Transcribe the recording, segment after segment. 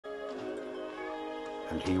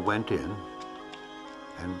And he went in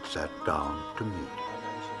and sat down to meat.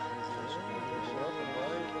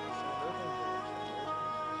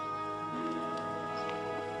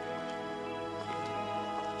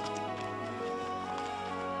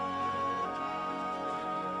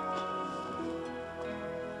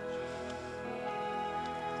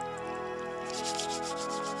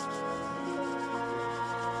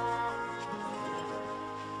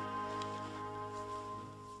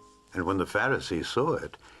 And when the Pharisee saw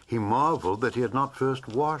it, he marveled that he had not first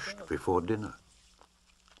washed before dinner.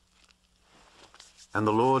 And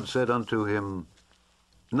the Lord said unto him,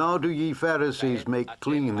 Now do ye Pharisees make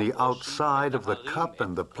clean the outside of the cup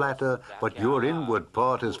and the platter, but your inward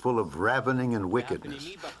part is full of ravening and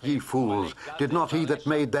wickedness. Ye fools, did not he that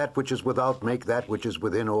made that which is without make that which is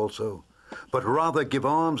within also? But rather give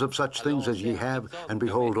alms of such things as ye have, and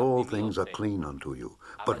behold, all things are clean unto you.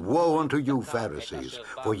 But woe unto you, Pharisees,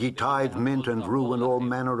 for ye tithe mint and rue and all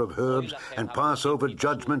manner of herbs, and pass over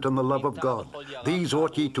judgment and the love of God. These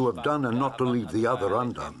ought ye to have done, and not to leave the other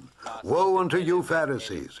undone. Woe unto you,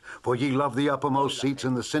 Pharisees, for ye love the uppermost seats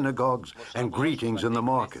in the synagogues, and greetings in the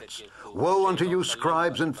markets. Woe unto you,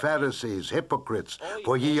 scribes and Pharisees, hypocrites,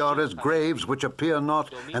 for ye are as graves which appear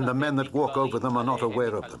not, and the men that walk over them are not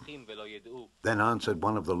aware of them. Then answered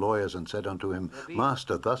one of the lawyers and said unto him,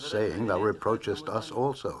 Master, thus saying, thou reproachest us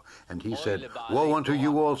also. And he said, Woe unto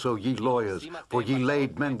you also, ye lawyers, for ye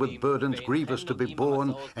laid men with burdens grievous to be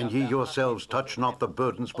borne, and ye yourselves touch not the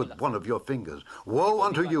burdens with one of your fingers. Woe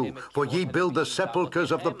unto you, for ye build the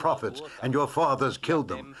sepulchres of the prophets, and your fathers killed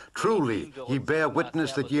them. Truly, ye bear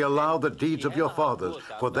witness that ye allow the deeds of your fathers,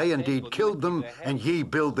 for they indeed killed them, and ye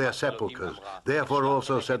build their sepulchres. Therefore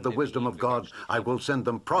also said the wisdom of God, I will send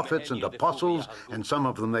them prophets and apostles, and some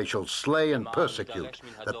of them they shall slay and persecute,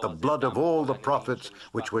 that the blood of all the prophets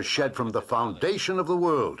which was shed from the foundation of the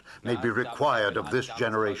world may be required of this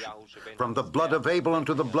generation. From the blood of Abel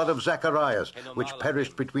unto the blood of Zacharias, which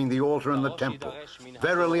perished between the altar and the temple.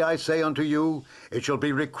 Verily I say unto you, it shall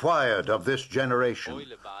be required of this generation.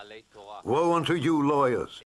 Woe unto you, lawyers!